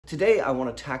Today, I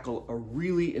want to tackle a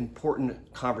really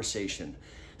important conversation: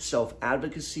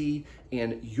 self-advocacy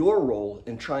and your role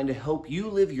in trying to help you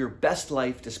live your best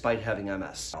life despite having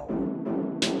MS.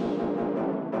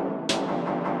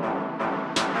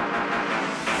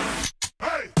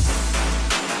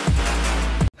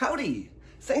 Howdy!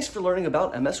 Thanks for learning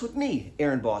about MS with me,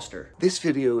 Boster. This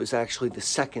video is actually the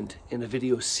second in a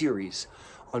video series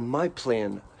on my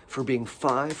plan for being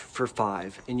 5 for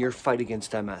 5 in your fight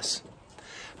against MS.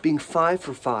 Being 5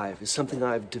 for 5 is something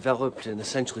I've developed and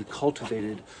essentially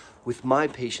cultivated with my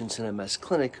patients in MS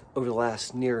clinic over the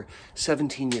last near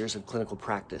 17 years of clinical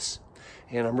practice,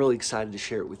 and I'm really excited to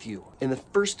share it with you. In the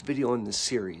first video in this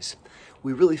series,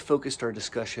 we really focused our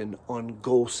discussion on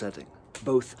goal setting,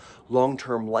 both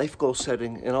long-term life goal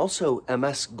setting and also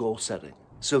MS goal setting.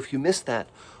 So if you missed that,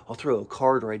 I'll throw a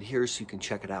card right here so you can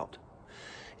check it out.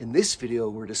 In this video,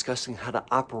 we're discussing how to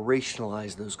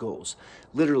operationalize those goals,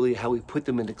 literally how we put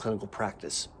them into clinical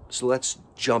practice. So let's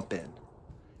jump in.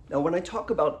 Now, when I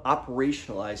talk about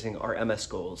operationalizing our MS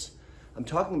goals, I'm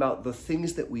talking about the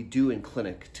things that we do in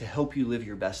clinic to help you live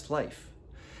your best life.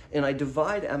 And I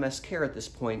divide MS care at this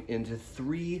point into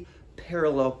 3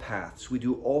 parallel paths. We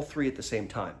do all 3 at the same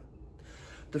time.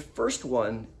 The first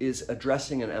one is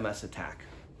addressing an MS attack.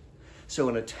 So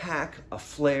an attack, a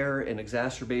flare, an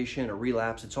exacerbation, a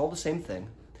relapse, it's all the same thing.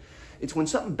 It's when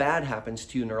something bad happens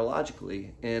to you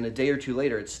neurologically and a day or 2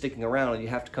 later it's sticking around and you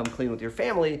have to come clean with your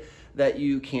family that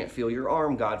you can't feel your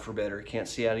arm, God forbid, or can't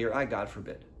see out of your eye, God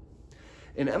forbid.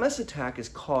 An MS attack is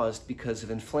caused because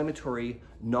of inflammatory,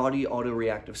 naughty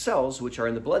autoreactive cells, which are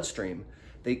in the bloodstream.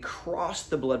 They cross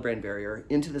the blood-brain barrier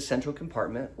into the central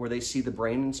compartment where they see the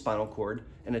brain and spinal cord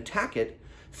and attack it,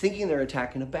 thinking they're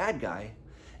attacking a bad guy,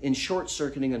 in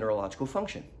short-circuiting a neurological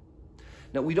function.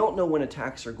 Now, we don't know when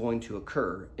attacks are going to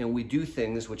occur, and we do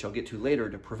things, which I'll get to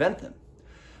later, to prevent them.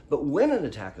 But when an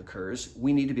attack occurs,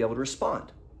 we need to be able to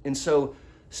respond. And so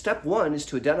step 1 is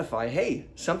to identify, hey,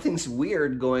 something's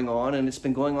weird going on, and it's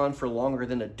been going on for longer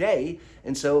than a day,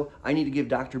 and so I need to give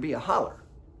Dr. B a holler.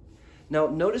 Now,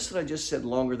 notice that I just said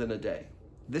longer than a day.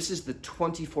 This is the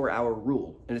 24-hour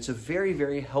rule, and it's a very,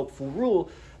 very helpful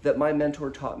rule that my mentor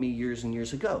taught me years and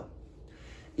years ago.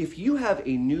 If you have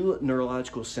a new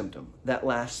neurological symptom that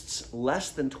lasts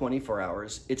less than 24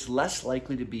 hours, it's less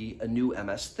likely to be a new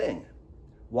MS thing.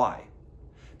 Why?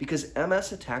 Because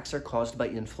MS attacks are caused by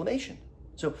inflammation.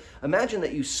 So imagine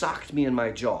that you socked me in my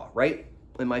jaw, right?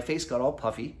 And my face got all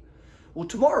puffy. Well,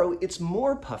 tomorrow it's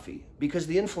more puffy because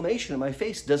the inflammation in my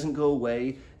face doesn't go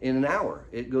away in an hour.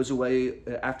 It goes away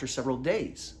after several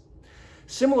days.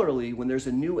 Similarly, when there's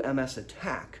a new MS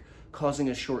attack causing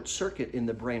a short circuit in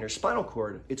the brain or spinal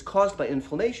cord, it's caused by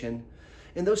inflammation,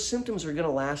 and those symptoms are going to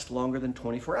last longer than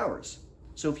 24 hours.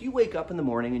 So if you wake up in the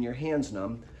morning and your hand's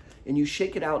numb and you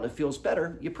shake it out and it feels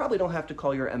better, you probably don't have to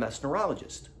call your MS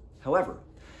neurologist. However,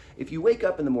 if you wake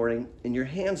up in the morning and your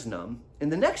hand's numb and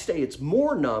the next day it's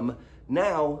more numb,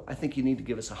 now I think you need to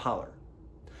give us a holler.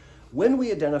 When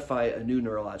we identify a new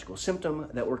neurological symptom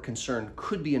that we're concerned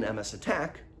could be an MS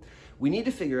attack, we need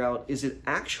to figure out, is it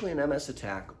actually an MS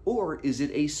attack or is it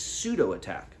a pseudo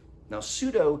attack? Now,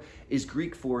 pseudo is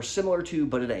Greek for similar to,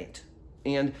 but it ain't.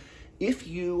 And if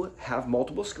you have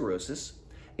multiple sclerosis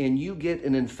and you get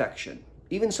an infection,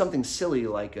 even something silly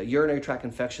like a urinary tract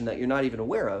infection that you're not even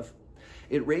aware of,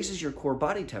 it raises your core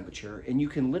body temperature and you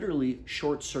can literally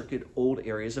short circuit old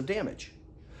areas of damage.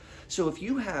 So if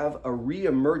you have a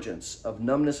reemergence of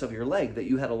numbness of your leg that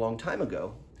you had a long time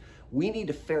ago, we need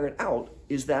to ferret out,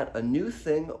 is that a new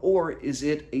thing or is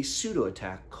it a pseudo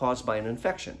attack caused by an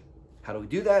infection? How do we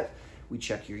do that? We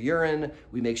check your urine,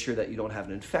 we make sure that you don't have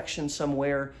an infection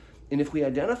somewhere, and if we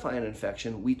identify an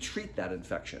infection, we treat that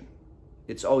infection.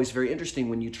 It's always very interesting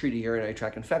when you treat a urinary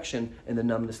tract infection and the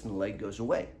numbness in the leg goes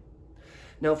away.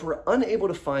 Now, if we're unable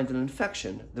to find an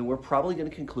infection, then we're probably going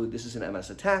to conclude this is an MS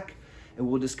attack, and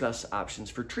we'll discuss options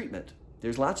for treatment.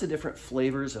 There's lots of different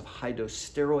flavors of high-dose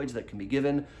steroids that can be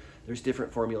given. There's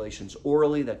different formulations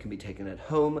orally that can be taken at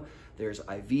home. There's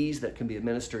IVs that can be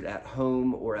administered at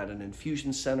home or at an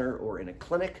infusion center or in a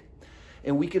clinic.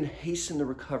 And we can hasten the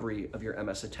recovery of your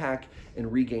MS attack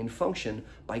and regain function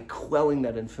by quelling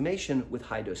that inflammation with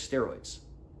high-dose steroids.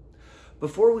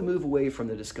 Before we move away from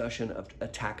the discussion of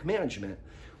attack management,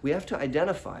 we have to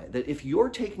identify that if you're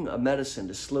taking a medicine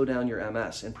to slow down your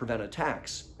MS and prevent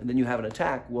attacks, and then you have an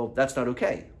attack, well, that's not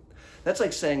okay. That's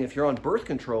like saying if you're on birth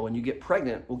control and you get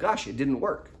pregnant, well, gosh, it didn't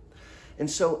work. And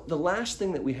so the last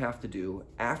thing that we have to do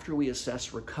after we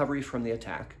assess recovery from the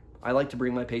attack, I like to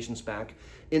bring my patients back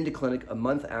into clinic a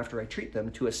month after I treat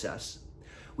them to assess.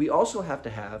 We also have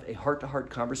to have a heart-to-heart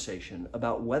conversation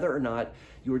about whether or not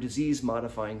your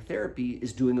disease-modifying therapy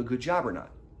is doing a good job or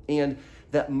not. And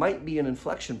that might be an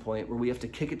inflection point where we have to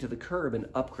kick it to the curb and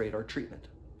upgrade our treatment.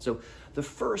 So the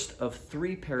first of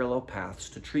 3 parallel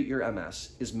paths to treat your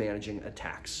MS is managing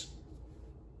attacks.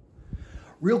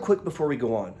 Real quick before we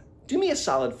go on, do me a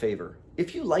solid favor.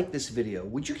 If you like this video,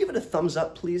 would you give it a thumbs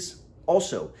up, please?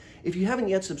 Also, if you haven't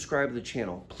yet subscribed to the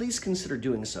channel, please consider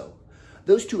doing so.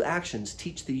 Those 2 actions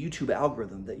teach the YouTube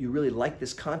algorithm that you really like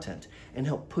this content and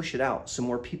help push it out so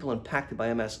more people impacted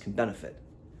by MS can benefit.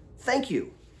 Thank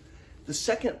you. The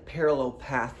second parallel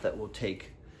path that we'll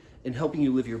take in helping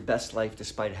you live your best life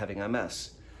despite having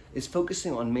MS is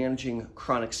focusing on managing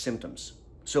chronic symptoms.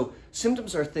 So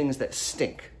symptoms are things that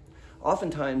stink.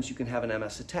 Oftentimes you can have an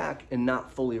MS attack and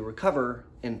not fully recover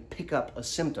and pick up a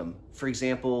symptom. For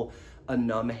example, a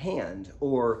numb hand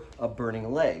or a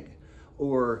burning leg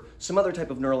or some other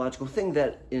type of neurological thing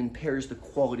that impairs the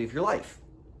quality of your life.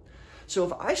 So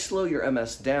if I slow your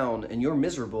MS down and you're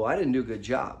miserable, I didn't do a good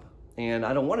job, and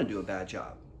I don't want to do a bad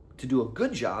job. To do a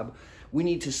good job, we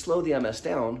need to slow the MS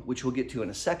down, which we'll get to in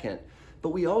a second, but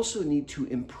we also need to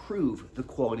improve the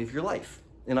quality of your life.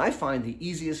 And I find the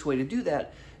easiest way to do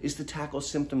that is to tackle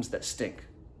symptoms that stink.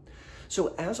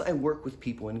 So as I work with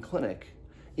people in clinic,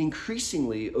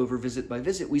 increasingly over visit by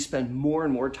visit, we spend more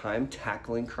and more time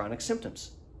tackling chronic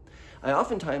symptoms. I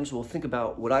oftentimes will think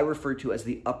about what I refer to as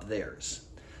the up theirs.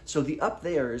 So the up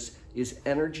theirs is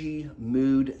energy,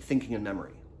 mood, thinking, and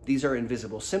memory. These are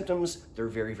invisible symptoms. They're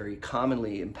very, very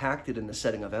commonly impacted in the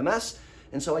setting of MS,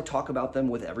 and so I talk about them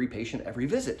with every patient, every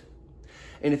visit.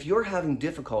 And if you're having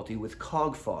difficulty with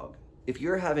cog fog, if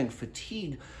you're having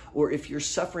fatigue, or if you're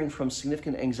suffering from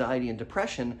significant anxiety and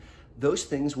depression, those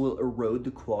things will erode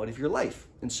the quality of your life.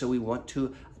 And so we want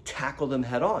to tackle them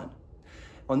head on.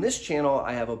 On this channel,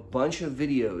 I have a bunch of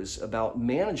videos about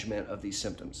management of these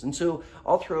symptoms. And so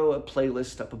I'll throw a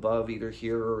playlist up above, either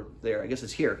here or there. I guess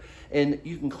it's here. And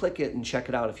you can click it and check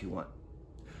it out if you want.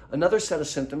 Another set of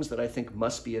symptoms that I think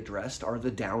must be addressed are the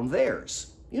down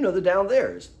theirs. You know, the down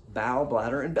theirs: bowel,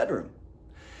 bladder, and bedroom.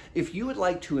 If you would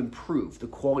like to improve the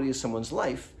quality of someone's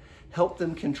life, help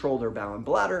them control their bowel and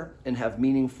bladder, and have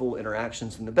meaningful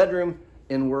interactions in the bedroom,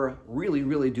 and we're really,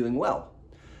 really doing well.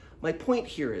 My point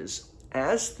here is,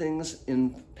 as things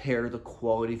impair the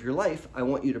quality of your life, I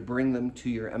want you to bring them to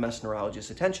your MS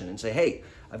neurologist's attention and say, hey,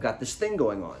 I've got this thing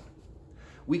going on.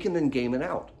 We can then game it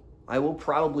out. I will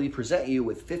probably present you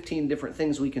with 15 different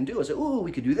things we can do. I say, ooh,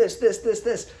 we could do this, this, this,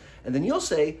 this. And then you'll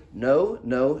say, no,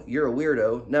 no, you're a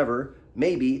weirdo, never,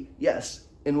 maybe, yes.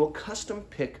 And we'll custom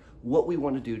pick what we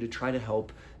want to do to try to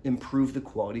help improve the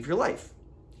quality of your life.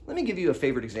 Let me give you a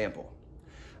favorite example.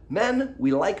 Men,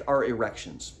 we like our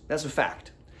erections. That's a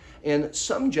fact. And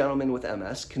some gentlemen with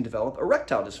MS can develop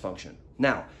erectile dysfunction.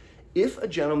 Now, if a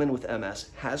gentleman with MS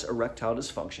has erectile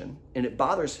dysfunction and it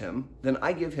bothers him, then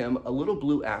I give him a little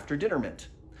blue after dinner mint.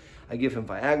 I give him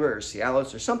Viagra or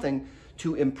Cialis or something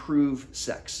to improve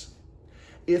sex.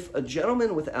 If a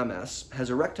gentleman with MS has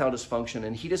erectile dysfunction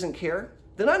and he doesn't care,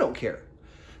 then I don't care.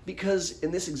 Because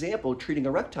in this example, treating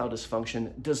erectile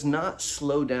dysfunction does not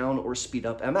slow down or speed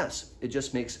up MS. It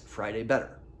just makes Friday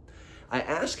better. I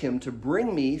ask him to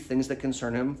bring me things that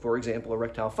concern him, for example,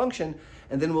 erectile function,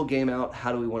 and then we'll game out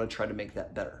how do we want to try to make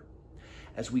that better.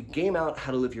 As we game out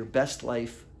how to live your best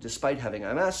life despite having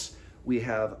MS, we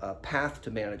have a path to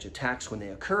manage attacks when they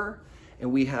occur,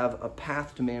 and we have a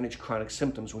path to manage chronic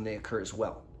symptoms when they occur as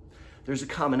well. There's a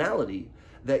commonality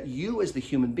that you as the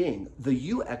human being, the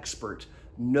you expert,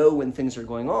 know when things are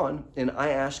going on, and I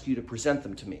ask you to present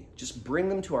them to me. Just bring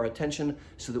them to our attention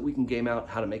so that we can game out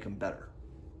how to make them better.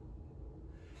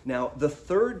 Now, the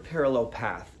third parallel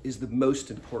path is the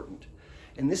most important,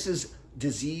 and this is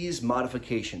disease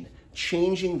modification,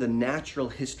 changing the natural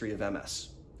history of MS.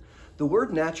 The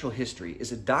word natural history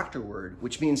is a doctor word,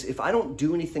 which means if I don't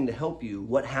do anything to help you,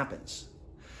 what happens?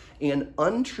 And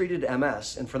untreated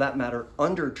MS, and for that matter,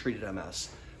 undertreated MS,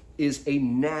 is a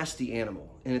nasty animal,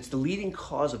 and it's the leading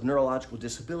cause of neurological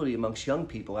disability amongst young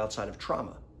people outside of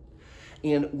trauma.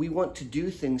 And we want to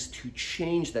do things to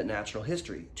change that natural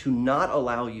history, to not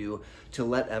allow you to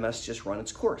let MS just run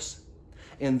its course.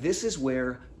 And this is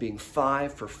where being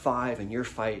 5 for 5 in your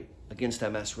fight against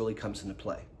MS really comes into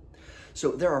play.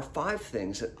 So there are 5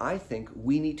 things that I think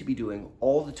we need to be doing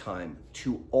all the time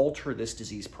to alter this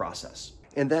disease process.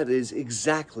 And that is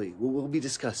exactly what we'll be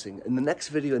discussing in the next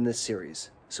video in this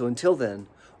series. So until then,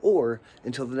 or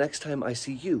until the next time I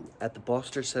see you at the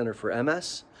Boster Center for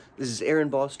MS, this is Aaron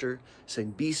Boster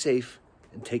saying be safe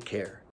and take care.